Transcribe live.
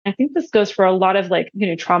this goes for a lot of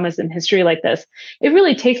traumas in history like this. It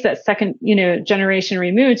really takes that second, generation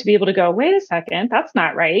removed to be able to go, wait a second, that's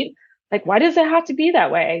not right. Like, why does it have to be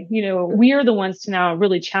that way? We are the ones to now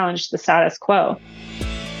really challenge the status quo.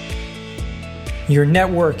 Your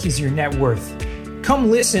network is your net worth.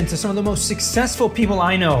 Come listen to some of the most successful people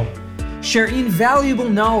I know share invaluable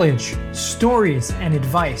knowledge, stories, and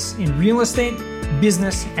advice in real estate,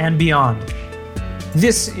 business, and beyond.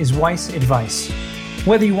 This is Weiss Advice.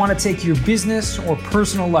 Whether you want to take your business or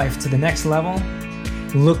personal life to the next level,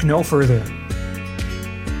 look no further.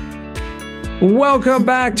 Welcome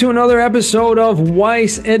back to another episode of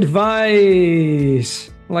Weiss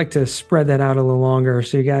Advice. I like to spread that out a little longer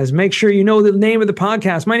so you guys make sure you know the name of the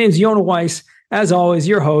podcast. My name is Yonah Weiss. As always,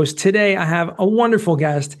 your host. Today, I have a wonderful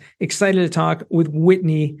guest. Excited to talk with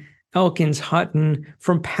Whitney Elkins Hutton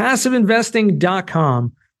from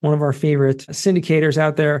PassiveInvesting.com, one of our favorite syndicators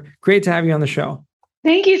out there. Great to have you on the show.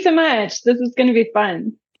 Thank you so much. This is going to be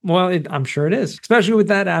fun. Well, I'm sure it is, especially with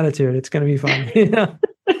that attitude. It's going to be fun. Yeah.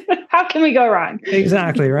 How can we go wrong?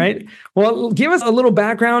 Exactly, right? Well, give us a little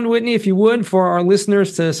background, Whitney, if you would, for our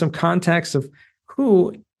listeners, to some context of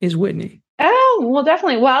who is Whitney. Oh, well,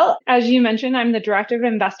 definitely. Well, as you mentioned, I'm the Director of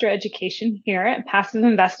Investor Education here at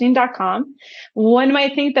PassiveInvesting.com. One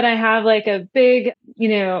might think that I have like a big,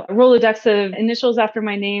 Rolodex of initials after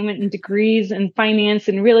my name and degrees in finance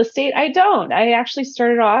and real estate. I don't. I actually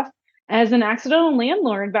started off as an accidental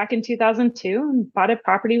landlord back in 2002 and bought a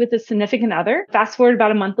property with a significant other. Fast forward about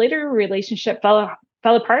a month later, relationship fell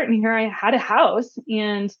apart, and here I had a house.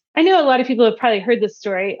 And I know a lot of people have probably heard this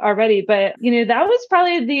story already, but that was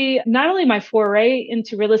probably not only my foray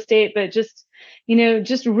into real estate, but just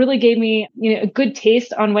really gave me a good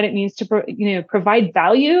taste on what it means to provide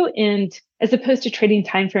value, and as opposed to trading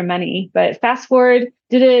time for money. But fast forward,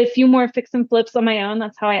 did a few more fix and flips on my own.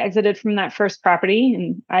 That's how I exited from that first property.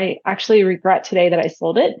 And I actually regret today that I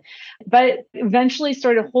sold it, but eventually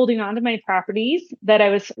started holding on to my properties that I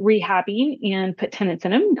was rehabbing and put tenants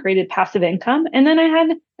in them and created passive income. And then I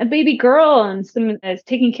had a baby girl and I was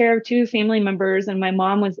taking care of two family members, and my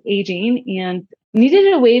mom was aging and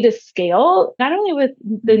needed a way to scale, not only with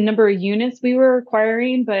the number of units we were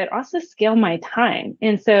acquiring, but also scale my time.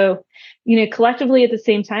 And so, collectively at the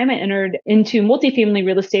same time, I entered into multifamily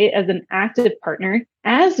real estate as an active partner,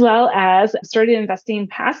 as well as started investing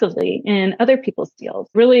passively in other people's deals.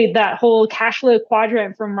 Really, that whole cash flow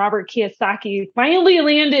quadrant from Robert Kiyosaki finally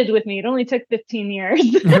landed with me. It only took 15 years.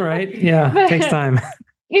 Right. Yeah. It takes time.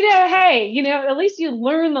 Hey, at least you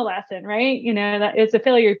learn the lesson, right? That it's a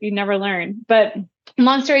failure if you never learn. But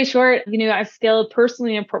long story short, I've scaled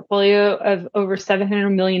personally a portfolio of over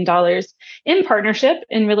 $700 million in partnership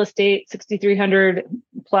in real estate, 6,300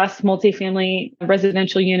 plus multifamily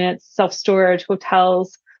residential units, self-storage,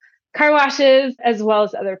 hotels, car washes, as well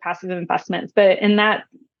as other passive investments. But in that,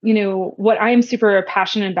 what I'm super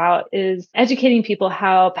passionate about is educating people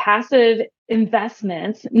how passive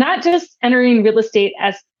investments, not just entering real estate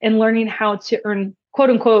and learning how to earn quote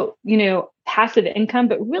unquote, passive income,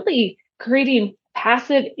 but really creating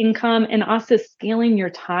passive income and also scaling your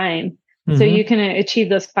time so you can achieve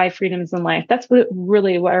those 5 freedoms in life. That's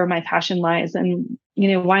really where my passion lies, and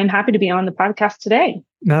why I'm happy to be on the podcast today.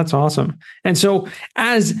 That's awesome. And so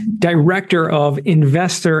as Director of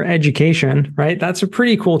Investor Education, right, that's a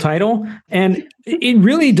pretty cool title. And it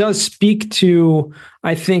really does speak to,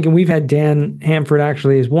 I think, and we've had Dan Hamford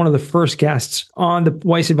actually as one of the first guests on the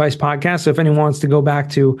Weiss Advice podcast. So if anyone wants to go back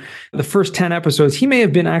to the first 10 episodes, he may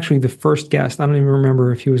have been actually the first guest. I don't even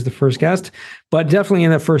remember if he was the first guest, but definitely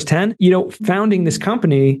in the first 10, founding this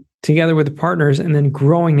company together with the partners and then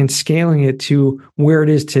growing and scaling it to where it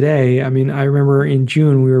is today. I mean, I remember in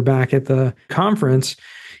June, we were back at the conference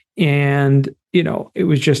and, it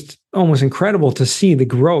was just almost incredible to see the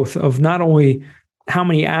growth of not only how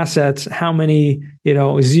many assets, how many,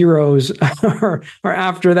 zeros are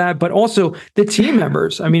after that, but also the team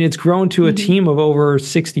members. I mean, it's grown to a team of over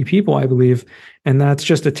 60 people, I believe. And that's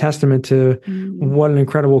just a testament to what an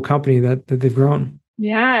incredible company that they've grown.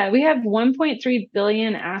 Yeah, we have 1.3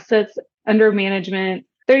 billion assets under management,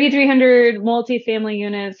 3,300 multifamily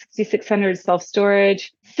units, 6,600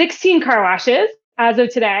 self-storage, 16 car washes as of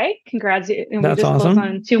today. Congrats. And That's we just awesome. closed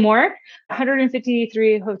on 2 more,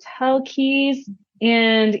 153 hotel keys.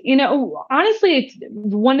 And, honestly,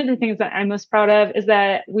 one of the things that I'm most proud of is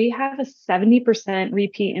that we have a 70%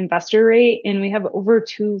 repeat investor rate, and we have over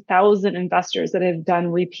 2,000 investors that have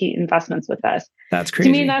done repeat investments with us. That's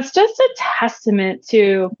crazy. To me, that's just a testament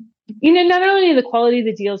to, not only the quality of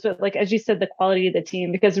the deals, but like, as you said, the quality of the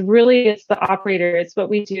team, because really it's the operator. It's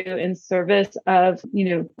what we do in service of,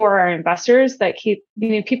 for our investors that keep,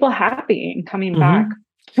 people happy and coming back.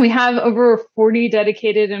 We have over 40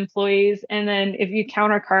 dedicated employees. And then if you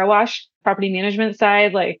count our car wash property management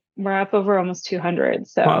side, like we're up over almost 200.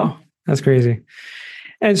 So wow, that's crazy.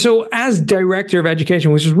 And so as director of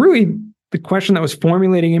education, which is really the question that was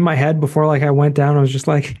formulating in my head before like I went down, I was just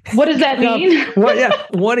like, what does that mean?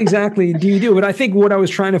 What exactly do you do? But I think what I was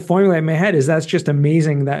trying to formulate in my head is that's just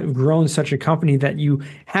amazing that you've grown such a company that you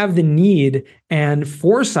have the need and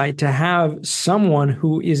foresight to have someone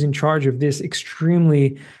who is in charge of this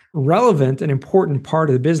extremely relevant and important part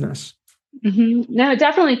of the business. Mm-hmm. No,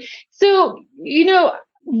 definitely. So,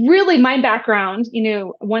 really my background,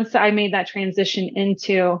 once I made that transition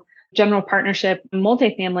into general partnership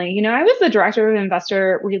multifamily, I was the director of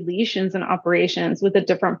investor relations and operations with a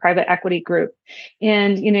different private equity group.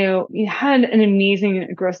 And, you had an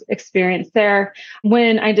amazing growth experience there.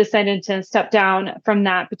 When I decided to step down from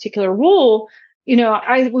that particular role,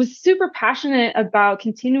 I was super passionate about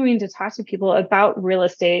continuing to talk to people about real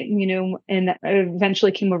estate, and I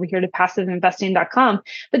eventually came over here to passiveinvesting.com.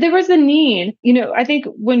 But there was a need, I think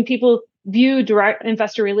when people view direct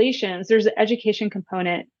investor relations, there's an education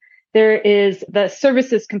component. There is the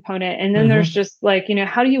services component. And then there's just like,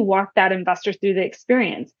 how do you walk that investor through the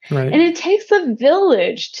experience? Right. And it takes a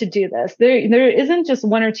village to do this. There isn't just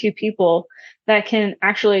one or two people that can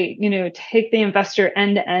actually, take the investor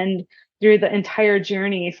end to end through the entire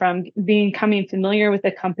journey from becoming familiar with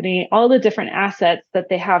the company, all the different assets that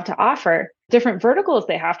they have to offer, different verticals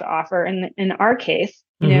they have to offer. And in our case,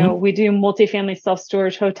 we do multifamily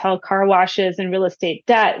self-storage, hotel, car washes, and real estate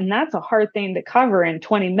debt. And that's a hard thing to cover in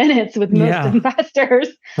 20 minutes with most investors.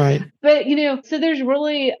 Right. But, so there's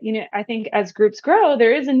really, I think as groups grow,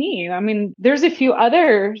 there is a need. I mean, there's a few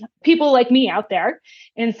other people like me out there.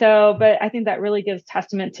 And so, but I think that really gives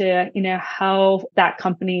testament to, how that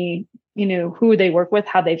company, who they work with,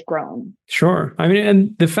 how they've grown. Sure. I mean,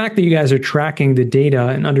 and the fact that you guys are tracking the data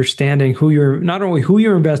and understanding not only who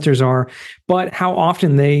your investors are, but how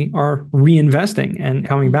often they are reinvesting and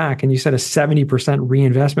coming back. And you said a 70%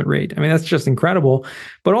 reinvestment rate. I mean, that's just incredible.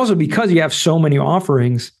 But also because you have so many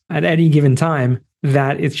offerings at any given time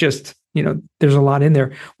that it's just, there's a lot in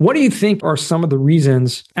there. What do you think are some of the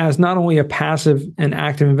reasons, as not only a passive and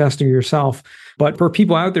active investor yourself, but for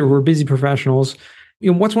people out there who are busy professionals,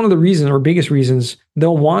 what's one of the reasons or biggest reasons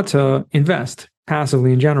they'll want to invest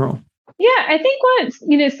passively in general? Yeah, I think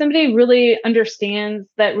once, somebody really understands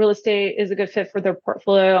that real estate is a good fit for their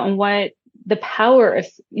portfolio and what the power of,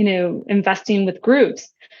 investing with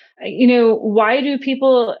groups, why do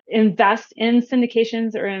people invest in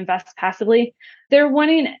syndications or invest passively? They're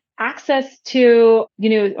wanting access to,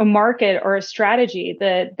 a market or a strategy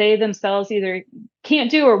that they themselves either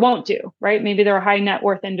can't do or won't do, right? Maybe they're a high net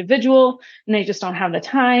worth individual and they just don't have the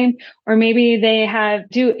time, or maybe they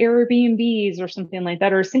do Airbnbs or something like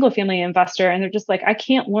that, or a single family investor. And they're just like, I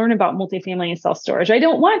can't learn about multifamily and self-storage. I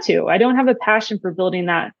don't want to. I don't have a passion for building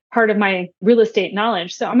that part of my real estate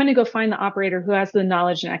knowledge. So I'm going to go find the operator who has the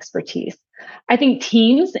knowledge and expertise. I think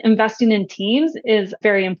investing in teams is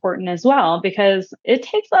very important as well, because it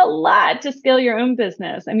takes a lot to scale your own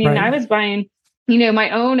business. I mean, right. I was buying my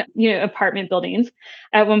own, apartment buildings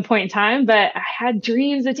at one point in time, but I had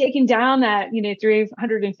dreams of taking down that,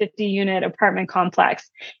 350 unit apartment complex.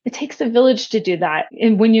 It takes a village to do that.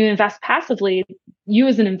 And when you invest passively, you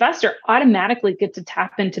as an investor automatically get to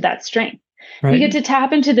tap into that strength. Right. You get to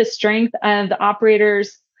tap into the strength of the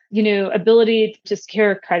operators, ability to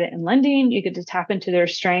secure credit and lending. You get to tap into their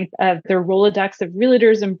strength of their Rolodex of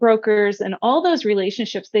realtors and brokers and all those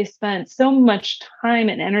relationships they spent so much time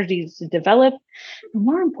and energy to develop. And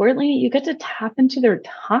more importantly, you get to tap into their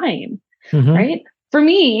time, right? For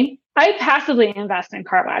me, I passively invest in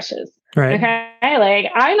car washes. Right. Okay.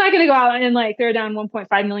 Like, I'm not going to go out and throw down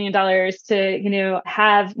 $1.5 million to,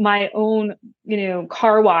 have my own,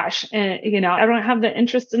 car wash. And, I don't have the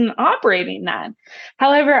interest in operating that.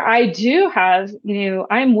 However, I do have,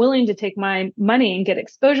 I'm willing to take my money and get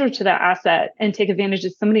exposure to that asset and take advantage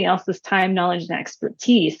of somebody else's time, knowledge, and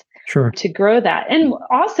expertise to grow that. And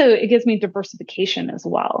also it gives me diversification as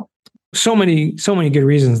well. So many good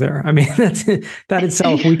reasons there. I mean, that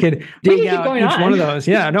itself, we could dig out each one of those.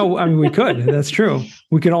 Yeah, no, I mean, we could. That's true.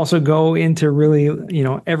 We could also go into really,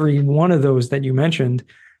 every one of those that you mentioned,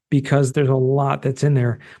 because there's a lot that's in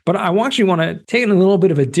there. But I actually want to take it in a little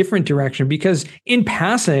bit of a different direction, because in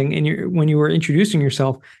passing, and when you were introducing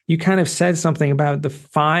yourself, you kind of said something about the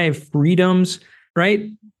 5 freedoms, right?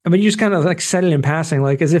 I mean, you just kind of said it in passing,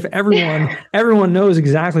 as if everyone knows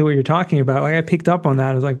exactly what you're talking about. I picked up on that.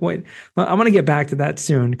 I was like, wait, I'm going to get back to that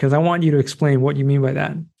soon, because I want you to explain what you mean by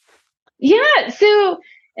that. Yeah. So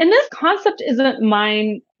And this concept isn't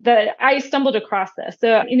mine, that I stumbled across this.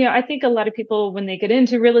 So, I think a lot of people, when they get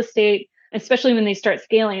into real estate, especially when they start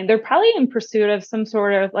scaling, they're probably in pursuit of some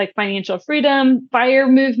sort of like financial freedom, FIRE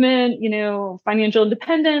movement, financial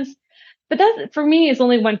independence. But that, for me, is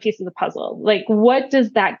only one piece of the puzzle. Like, what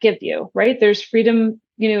does that give you, right? There's freedom,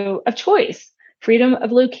 of choice, freedom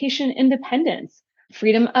of location independence,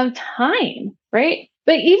 freedom of time, right?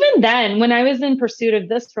 But even then, when I was in pursuit of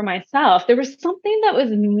this for myself, there was something that was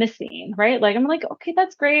missing, right? Like, I'm like, okay,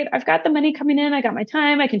 that's great. I've got the money coming in. I got my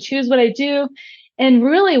time. I can choose what I do. And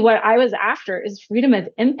really what I was after is freedom of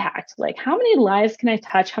impact. Like, how many lives can I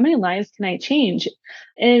touch? How many lives can I change?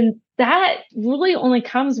 And that really only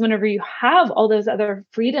comes whenever you have all those other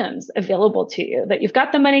freedoms available to you, that you've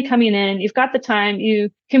got the money coming in, you've got the time, you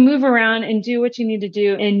can move around and do what you need to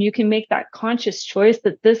do. And you can make that conscious choice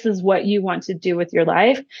that this is what you want to do with your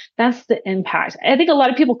life. That's the impact. I think a lot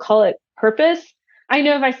of people call it purpose. I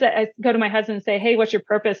know if I go to my husband and say, hey, what's your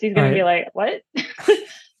purpose? He's going to be like, what?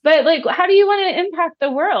 But like, how do you want to impact the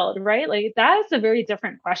world, right? Like, that's a very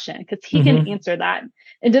different question, because he can answer that.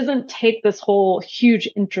 It doesn't take this whole huge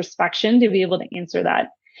introspection to be able to answer that.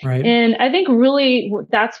 Right. And I think really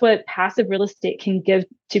that's what passive real estate can give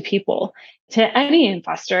to people, to any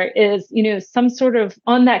investor, is, some sort of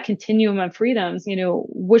on that continuum of freedoms,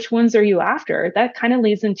 which ones are you after? That kind of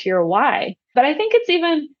leads into your why. But I think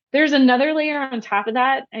there's another layer on top of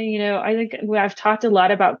that. And, I think I've talked a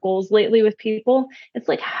lot about goals lately with people. It's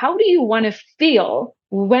like, how do you want to feel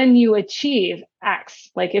when you achieve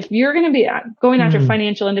X? Like, if you're going to be going after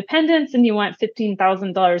financial independence and you want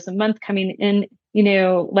 $15,000 a month coming in,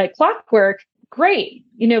 like clockwork, great.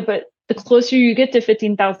 But the closer you get to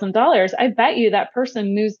 $15,000, I bet you that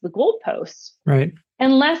person moves the goalposts. Right.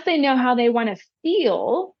 Unless they know how they want to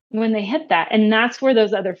feel when they hit that. And that's where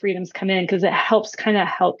those other freedoms come in, because it helps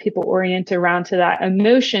help people orient around to that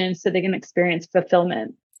emotion so they can experience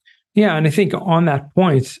fulfillment. Yeah. And I think on that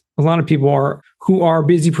point, a lot of people who are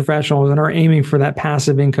busy professionals and are aiming for that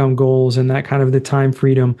passive income goals and that kind of the time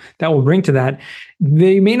freedom that will bring to that,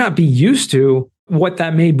 they may not be used to what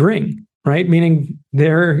that may bring, right? Meaning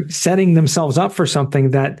they're setting themselves up for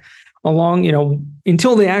something that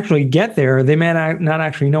until they actually get there, they may not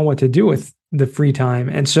actually know what to do with the free time.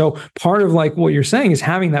 And so part of like what you're saying is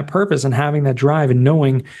having that purpose and having that drive and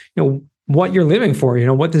knowing, what you're living for,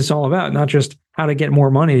 what this is all about, not just how to get more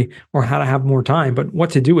money or how to have more time, but what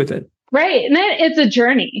to do with it. Right. And then it's a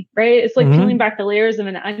journey, right? It's like peeling back the layers of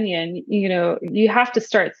an onion. You have to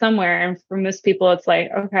start somewhere. And for most people, it's like,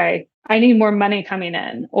 okay, I need more money coming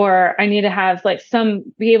in, or I need to have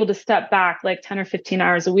be able to step back like 10 or 15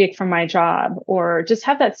 hours a week from my job, or just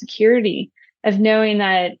have that security of knowing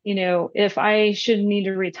that, if I should need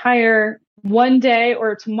to retire one day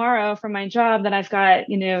or tomorrow from my job, that I've got,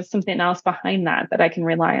 something else behind that I can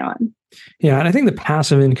rely on. Yeah. And I think the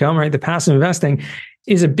passive income, right? The passive investing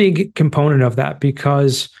is a big component of that,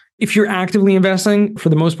 because if you're actively investing, for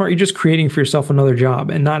the most part, you're just creating for yourself another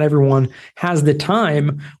job. And not everyone has the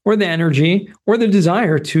time or the energy or the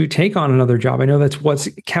desire to take on another job. I know that's what's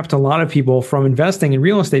kept a lot of people from investing in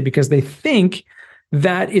real estate, because they think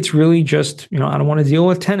that it's really just, I don't want to deal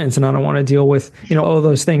with tenants and I don't want to deal with, all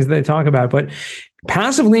those things that they talk about. But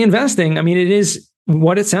passively investing, it is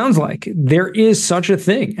what it sounds like. There is such a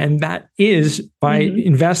thing. And that is by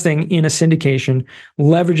investing in a syndication,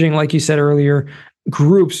 leveraging, like you said earlier,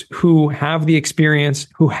 groups who have the experience,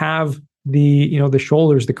 who have the, the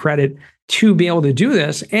shoulders, the credit to be able to do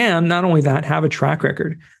this. And not only that, have a track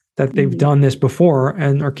record that they've done this before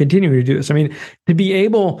and are continuing to do this. To be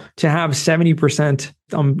able to have 70%,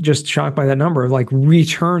 I'm just shocked by that number, of like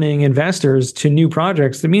returning investors to new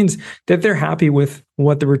projects. That means that they're happy with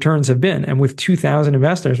what the returns have been. And with 2,000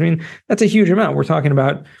 investors, that's a huge amount. We're talking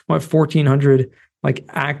about 1,400 like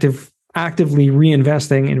actively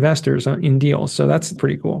reinvesting investors in deals. So that's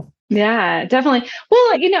pretty cool. Yeah, definitely. Well,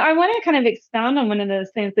 I want to kind of expound on one of those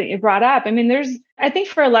things that you brought up. I think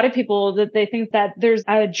for a lot of people that they think that there's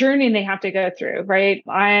a journey they have to go through, right?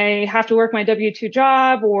 I have to work my W-2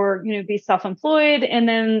 job or, be self-employed. And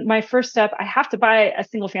then my first step, I have to buy a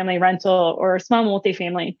single family rental or a small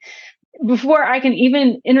multifamily before I can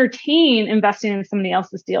even entertain investing in somebody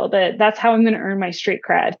else's deal. That's how I'm going to earn my street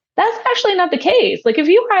cred. That's actually not the case. Like, if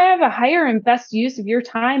you have a higher and best use of your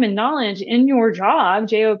time and knowledge in your job,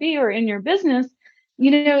 JOB, or in your business,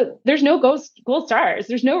 there's no gold stars.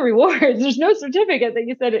 There's no rewards. There's no certificate that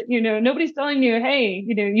you said, nobody's telling you, hey,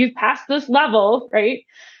 you've passed this level, right?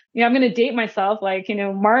 I'm going to date myself like,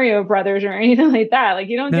 Mario Brothers or anything like that. Like,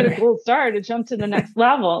 you don't get a gold star to jump to the next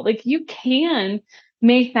level. Like, you can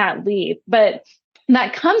make that leap. But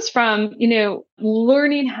that comes from,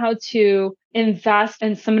 learning how to invest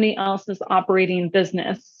in somebody else's operating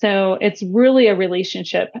business. So it's really a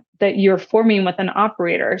relationship that you're forming with an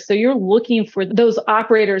operator. So you're looking for those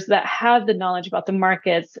operators that have the knowledge about the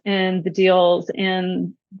markets and the deals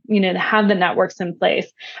and, have the networks in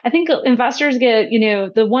place. I think investors get,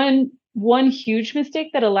 the one huge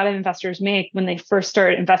mistake that a lot of investors make when they first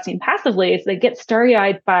start investing passively is they get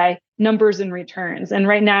starry-eyed by numbers and returns. And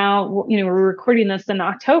right now, we're recording this in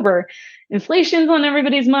October. Inflation's on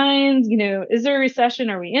everybody's minds. Is there a recession?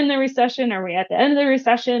 Are we in the recession? Are we at the end of the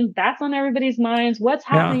recession? That's on everybody's minds. What's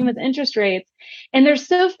happening with interest rates? And they're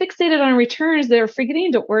so fixated on returns, they're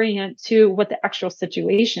forgetting to orient to what the actual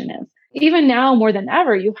situation is. Even now, more than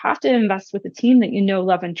ever, you have to invest with a team that you know,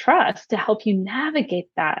 love, and trust to help you navigate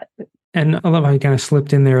that. And I love how you kind of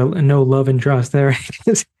slipped in there, no love and trust there,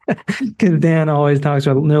 because Dan always talks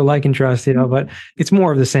about no like and trust, but it's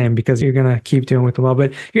more of the same because you're going to keep doing with the love.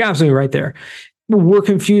 But you're absolutely right there. We're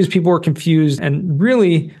confused. People are confused. And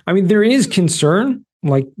really, I mean, there is concern.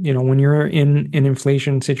 Like, when you're in an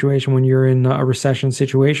inflation situation, when you're in a recession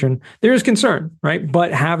situation, there is concern, right?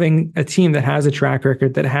 But having a team that has a track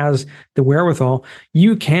record, that has the wherewithal,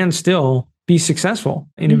 you can still be successful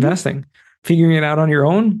in investing. Figuring it out on your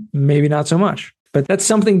own, maybe not so much. But that's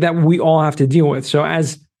something that we all have to deal with. So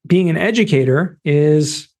as being an educator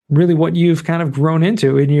is really what you've kind of grown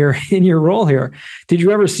into in your role here. Did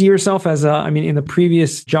you ever see yourself as in the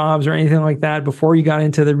previous jobs or anything like that before you got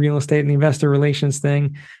into the real estate and the investor relations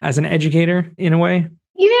thing as an educator in a way?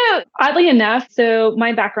 Oddly enough, so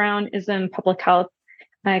my background is in public health.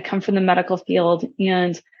 I come from the medical field.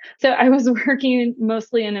 And so I was working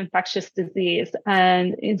mostly in infectious disease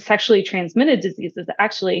and in sexually transmitted diseases,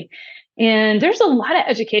 actually. And there's a lot of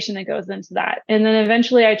education that goes into that. And then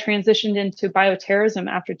eventually I transitioned into bioterrorism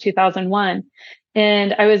after 2001.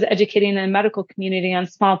 And I was educating the medical community on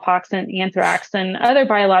smallpox and anthrax and other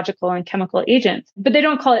biological and chemical agents. But they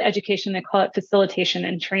don't call it education, they call it facilitation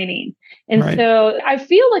and training. And so I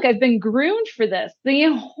feel like I've been groomed for this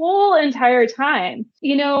the whole entire time,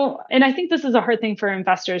 and I think this is a hard thing for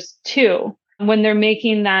investors too. When they're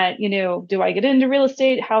making that, do I get into real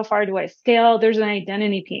estate? How far do I scale? There's an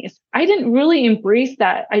identity piece. I didn't really embrace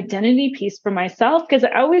that identity piece for myself because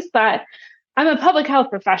I always thought I'm a public health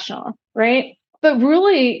professional, right? But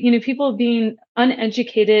really, people being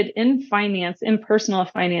uneducated in finance, in personal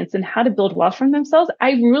finance, and how to build wealth for themselves,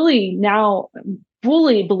 I really now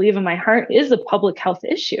fully believe in my heart is a public health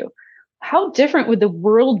issue. How different would the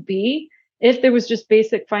world be if there was just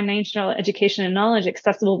basic financial education and knowledge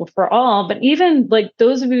accessible for all? But even like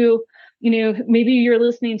those of you, maybe you're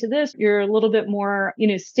listening to this, you're a little bit more,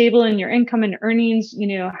 stable in your income and earnings,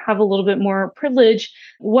 have a little bit more privilege.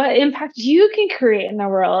 What impact you can create in the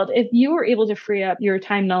world if you were able to free up your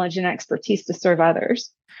time, knowledge, and expertise to serve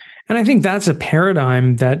others? And I think that's a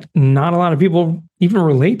paradigm that not a lot of people even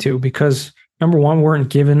relate to because number one, weren't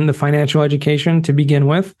given the financial education to begin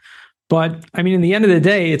with. But I mean, in the end of the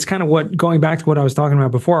day, it's kind of going back to what I was talking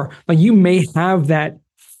about before. Like you may have that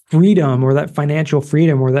freedom or that financial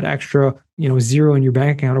freedom or that extra, zero in your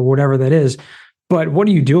bank account or whatever that is. But what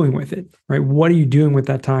are you doing with it, right? What are you doing with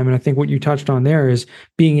that time? And I think what you touched on there is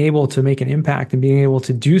being able to make an impact and being able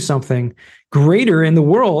to do something greater in the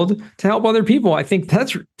world to help other people. I think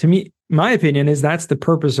that's, to me, my opinion is that's the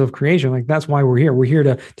purpose of creation. Like that's why we're here. We're here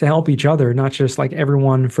to help each other, not just like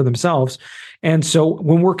everyone for themselves. And so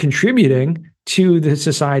when we're contributing to the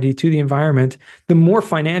society, to the environment, the more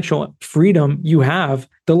financial freedom you have,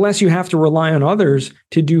 the less you have to rely on others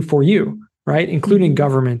to do for you, right? Including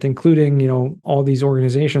government, including, all these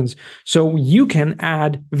organizations. So you can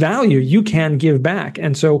add value, you can give back.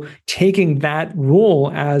 And so taking that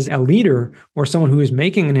role as a leader or someone who is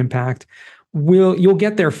making an impact, you'll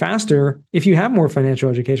get there faster if you have more financial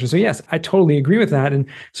education. So yes, I totally agree with that. And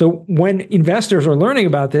so when investors are learning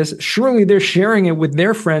about this, surely they're sharing it with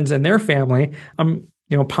their friends and their family. I'm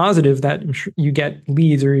positive that you get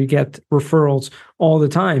leads or you get referrals all the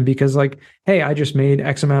time because like, hey, I just made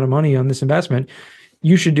X amount of money on this investment.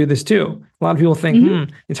 You should do this too. A lot of people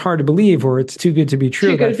think, it's hard to believe or it's too good to be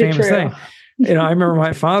true, that famous thing. I remember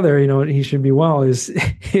my father, he should be well,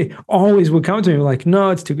 he always would come to me like,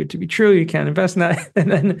 no, it's too good to be true. You can't invest in that.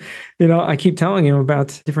 And then, I keep telling him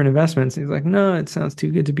about different investments. He's like, no, it sounds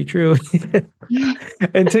too good to be true.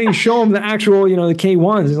 Until you show him the actual, the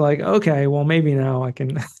K1s, he's like, okay, well, maybe now I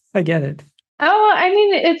get it. Oh, I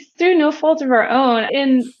mean, it's through no fault of our own.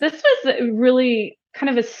 And this was really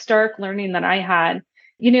kind of a stark learning that I had,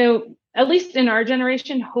 at least in our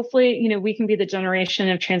generation, hopefully, we can be the generation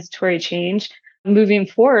of transitory change. moving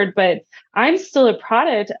forward. But I'm still a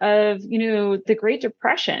product of, the Great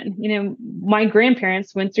Depression. My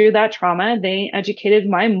grandparents went through that trauma. They educated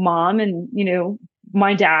my mom and,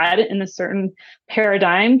 my dad in a certain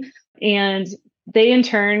paradigm. And they in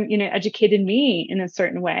turn, educated me in a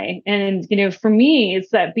certain way. And, for me, it's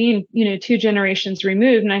that being, 2 generations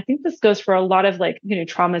removed. And I think this goes for a lot of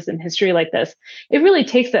traumas in history like this. It really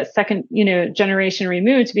takes that second, generation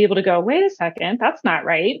removed to be able to go, wait a second, that's not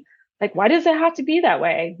right. Like, why does it have to be that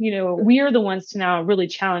way? We are the ones to now really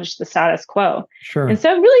challenge the status quo. Sure. And so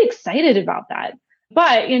I'm really excited about that.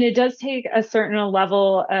 But it does take a certain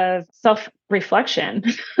level of self-reflection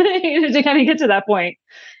to kind of get to that point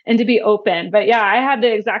and to be open. But yeah, I had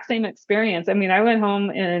the exact same experience. I mean, I went home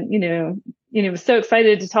and, was so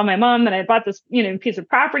excited to tell my mom that I bought this, piece of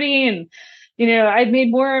property, and, I'd made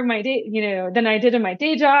more of my day, than I did in my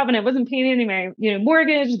day job, and I wasn't paying any of my,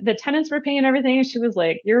 mortgage. The tenants were paying everything. And she was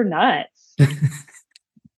like, "You're nuts."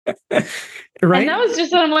 Right. And that was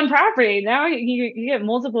just on one property. Now you get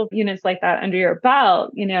multiple units like that under your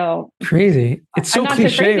belt, Crazy. It's so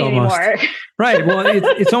cliche almost. Right. Well,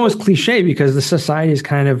 it's almost cliche because the society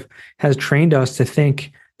has trained us to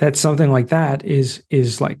think that something like that is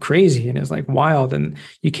like crazy and is like wild and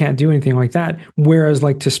you can't do anything like that. Whereas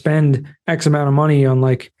like to spend X amount of money on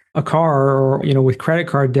like a car or, with credit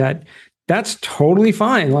card debt, that's totally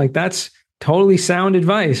fine. Like that's totally sound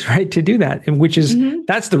advice, right? To do that. And which is,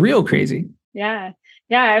 that's the real crazy. Yeah.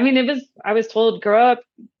 Yeah. I mean, I was told, grow up,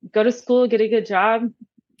 go to school, get a good job,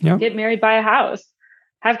 get married, buy a house,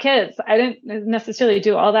 have kids. I didn't necessarily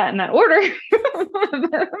do all that in that order,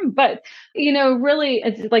 but, really,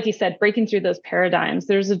 it's like you said, breaking through those paradigms,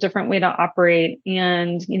 there's a different way to operate.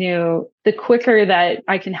 And, the quicker that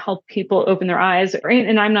I can help people open their eyes,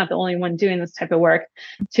 and I'm not the only one doing this type of work,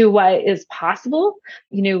 to what is possible,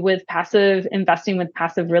 with passive investing, with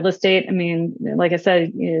passive real estate. I mean, like I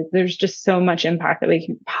said, there's just so much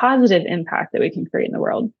positive impact that we can create in the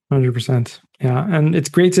world. 100%. Yeah. And it's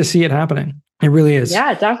great to see it happening. It really is.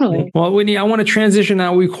 Yeah, definitely. Well, Whitney, I want to transition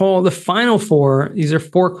now. We call the final 4. These are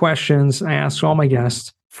 4 questions I ask all my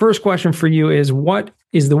guests. First question for you is, what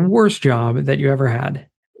is the worst job that you ever had?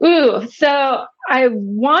 Ooh, so I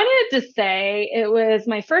wanted to say it was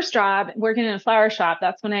my first job working in a flower shop.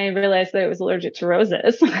 That's when I realized that I was allergic to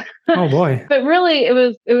roses. Oh boy. But really it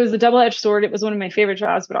was a double-edged sword. It was one of my favorite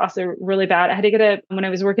jobs, but also really bad. I had to get when I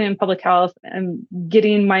was working in public health and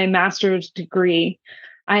getting my master's degree,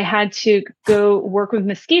 I had to go work with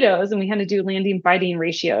mosquitoes, and we had to do landing biting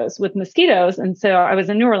ratios with mosquitoes. And so I was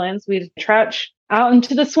in New Orleans. We'd trudge out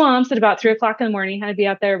into the swamps at about 3:00 in the morning, had to be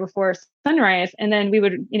out there before sunrise. And then we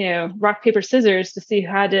would, rock, paper, scissors to see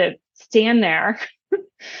who had to stand there.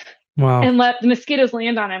 Wow. And let the mosquitoes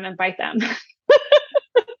land on them and bite them.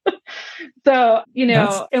 So,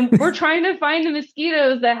 and we're trying to find the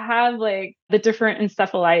mosquitoes that have like the different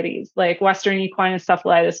encephalitis, like Western equine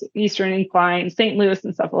encephalitis, Eastern equine, St. Louis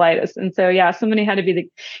encephalitis. And so, yeah, somebody had to be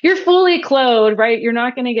you're fully clothed, right? You're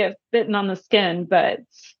not going to get bitten on the skin, but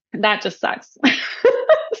that just sucks.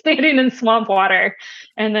 Standing in swamp water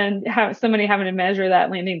and then somebody having to measure that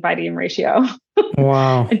landing biting ratio.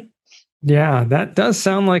 Wow. Yeah, that does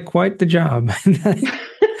sound like quite the job.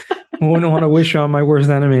 I wouldn't want to wish on my worst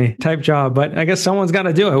enemy type job, but I guess someone's got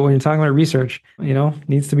to do it when you're talking about research,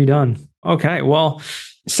 needs to be done. Okay. Well,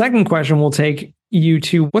 second question will take you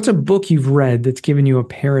to, what's a book you've read that's given you a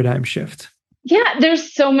paradigm shift? Yeah,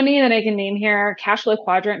 there's so many that I can name here. Cash Flow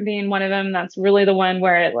Quadrant being one of them. That's really the one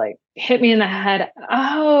where it like hit me in the head.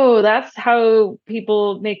 Oh, that's how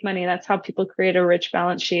people make money. That's how people create a rich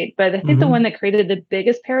balance sheet. But I think the one that created the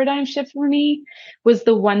biggest paradigm shift for me was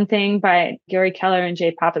The One Thing by Gary Keller and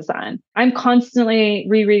Jay Papasan. I'm constantly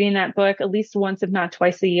rereading that book at least once, if not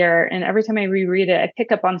twice a year. And every time I reread it, I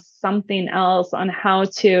pick up on something else on how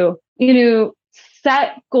to,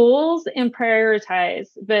 set goals and prioritize,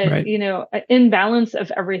 but, right. In balance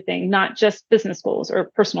of everything, not just business goals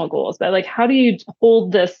or personal goals, but like, how do you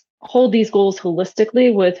hold these goals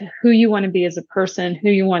holistically with who you want to be as a person,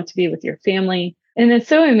 who you want to be with your family. And it's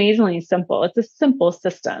so amazingly simple. It's a simple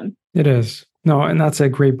system. It is. No, and that's a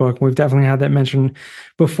great book. We've definitely had that mentioned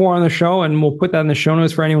before on the show, and we'll put that in the show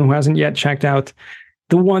notes for anyone who hasn't yet checked out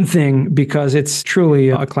The One Thing, because it's truly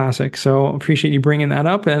a classic. So appreciate you bringing that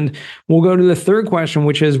up. And we'll go to the third question,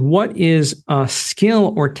 which is, what is a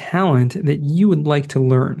skill or talent that you would like to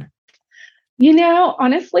learn?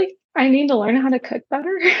 Honestly, I need to learn how to cook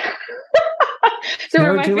better. So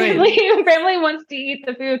where my family wants to eat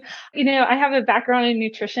the food, I have a background in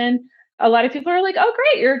nutrition. A lot of people are like, "Oh,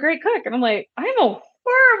 great, you're a great cook." And I'm like, I'm a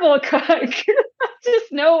horrible cook. I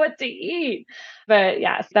just know what to eat. But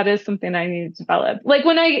yes, that is something I need to develop. Like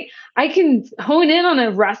when I can hone in on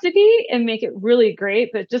a recipe and make it really great,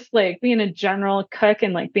 but just like being a general cook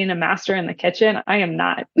and like being a master in the kitchen, I am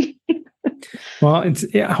not. Well,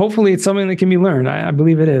 hopefully it's something that can be learned. I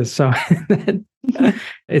believe it is. So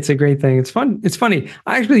it's a great thing. It's fun. It's funny.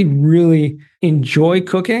 I actually really enjoy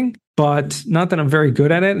cooking, but not that I'm very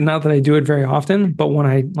good at it, and not that I do it very often. But when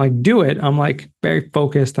I like do it, I'm like very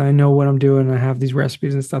focused. I know what I'm doing. I have these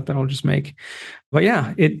recipes and stuff that I'll just make. But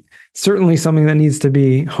yeah, it's certainly something that needs to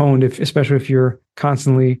be honed, especially if you're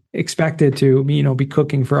constantly expected to, be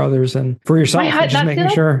cooking for others and for yourself. Just making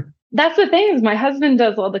sure. That's the thing is my husband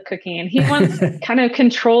does all the cooking and he wants kind of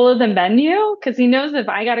control of the menu because he knows if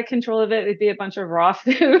I got a control of it, it'd be a bunch of raw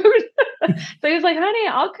food. So he's like, honey,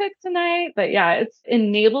 I'll cook tonight. But yeah, it's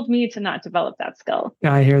enabled me to not develop that skill.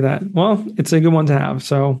 I hear that. Well, it's a good one to have.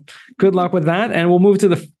 So good luck with that. And we'll move to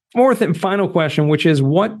the fourth and final question, which is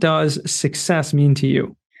what does success mean to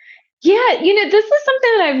you? Yeah, this is something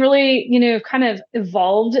that I've really, kind of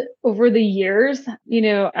evolved over the years.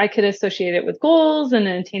 I could associate it with goals and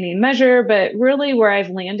attaining measure, but really where I've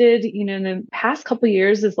landed, in the past couple of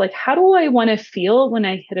years is like, how do I want to feel when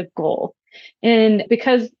I hit a goal? And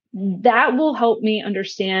because that will help me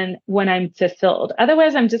understand when I'm fulfilled.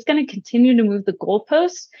 Otherwise, I'm just going to continue to move the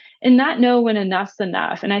goalposts and not know when enough's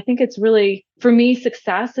enough. And I think it's really, for me,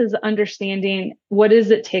 success is understanding what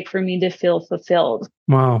does it take for me to feel fulfilled.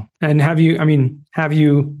 Wow. And have you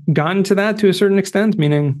gotten to that to a certain extent?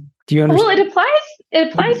 Meaning, do you understand? Well, it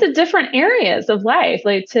applies to different areas of life,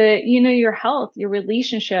 like to, your health, your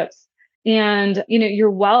relationships, and,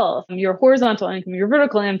 your wealth, your horizontal income, your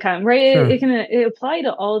vertical income, right? Sure. It can apply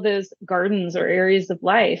to all of those gardens or areas of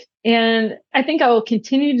life. And I think I will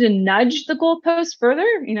continue to nudge the goalposts further.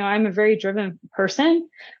 I'm a very driven person,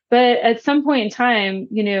 but at some point in time,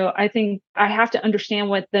 I think I have to understand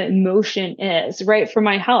what the emotion is, right? For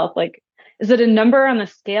my health, like, is it a number on the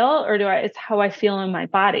scale or it's how I feel in my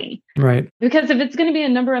body? Right. Because if it's going to be a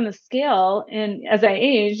number on the scale and as I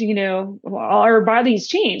age, our bodies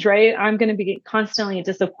change, right? I'm going to be constantly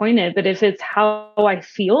disappointed. But if it's how I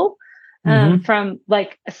feel from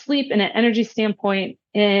like a sleep and an energy standpoint,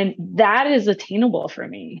 and that is attainable for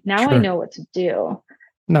me. Now I know what to do.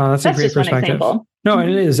 No, that's a great perspective. No, it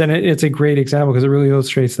is. And it's a great example because it really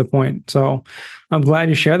illustrates the point. So I'm glad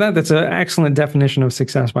you share that. That's an excellent definition of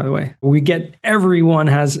success, by the way. Everyone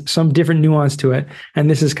has some different nuance to it. And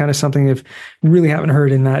this is kind of something that really haven't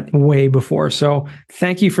heard in that way before. So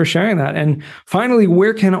thank you for sharing that. And finally,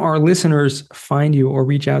 where can our listeners find you or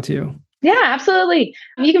reach out to you? Yeah, absolutely.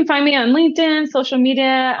 You can find me on LinkedIn, social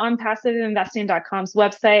media, on PassiveInvesting.com's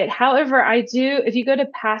website. However, if you go to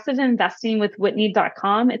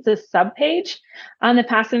PassiveInvestingWithWhitney.com, it's a subpage on the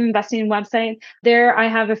Passive Investing website. There I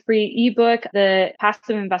have a free ebook, the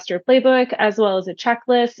Passive Investor Playbook, as well as a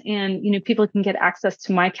checklist. And, people can get access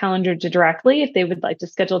to my calendar directly if they would like to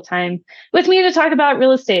schedule time with me to talk about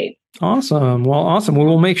real estate. Awesome. Well, awesome. We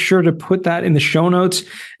will make sure to put that in the show notes.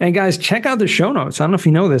 And guys, check out the show notes. I don't know if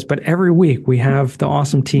you know this, but every week we have the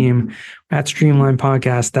awesome team at Streamline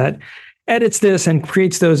Podcast that edits this and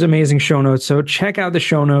creates those amazing show notes. So check out the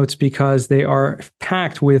show notes because they are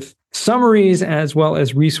packed with summaries as well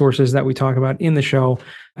as resources that we talk about in the show.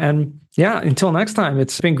 And yeah, until next time,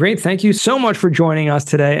 it's been great. Thank you so much for joining us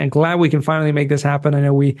today and glad we can finally make this happen. I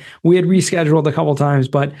know we had rescheduled a couple of times,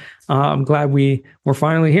 but I'm glad we were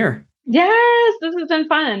finally here. Yes, this has been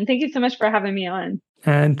fun. Thank you so much for having me on.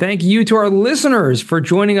 And thank you to our listeners for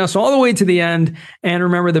joining us all the way to the end. And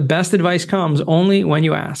remember, the best advice comes only when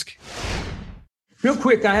you ask. Real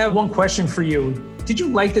quick, I have one question for you. Did you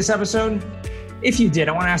like this episode? If you did,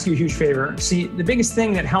 I want to ask you a huge favor. See, the biggest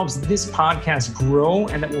thing that helps this podcast grow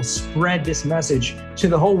and that will spread this message to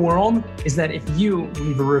the whole world is that if you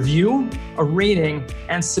leave a review, a rating,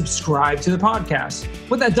 and subscribe to the podcast.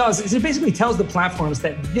 What that does is it basically tells the platforms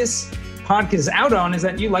that this podcast is out on is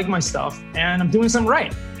that you like my stuff and I'm doing something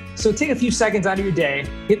right. So take a few seconds out of your day,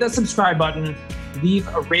 hit that subscribe button, leave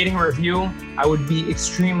a rating or review. I would be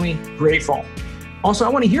extremely grateful. Also, I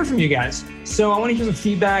want to hear from you guys. So I want to hear some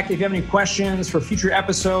feedback. If you have any questions for future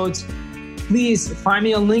episodes, please find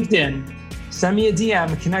me on LinkedIn. Send me a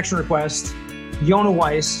DM, a connection request, Yona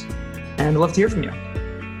Weiss, and I'd love to hear from you.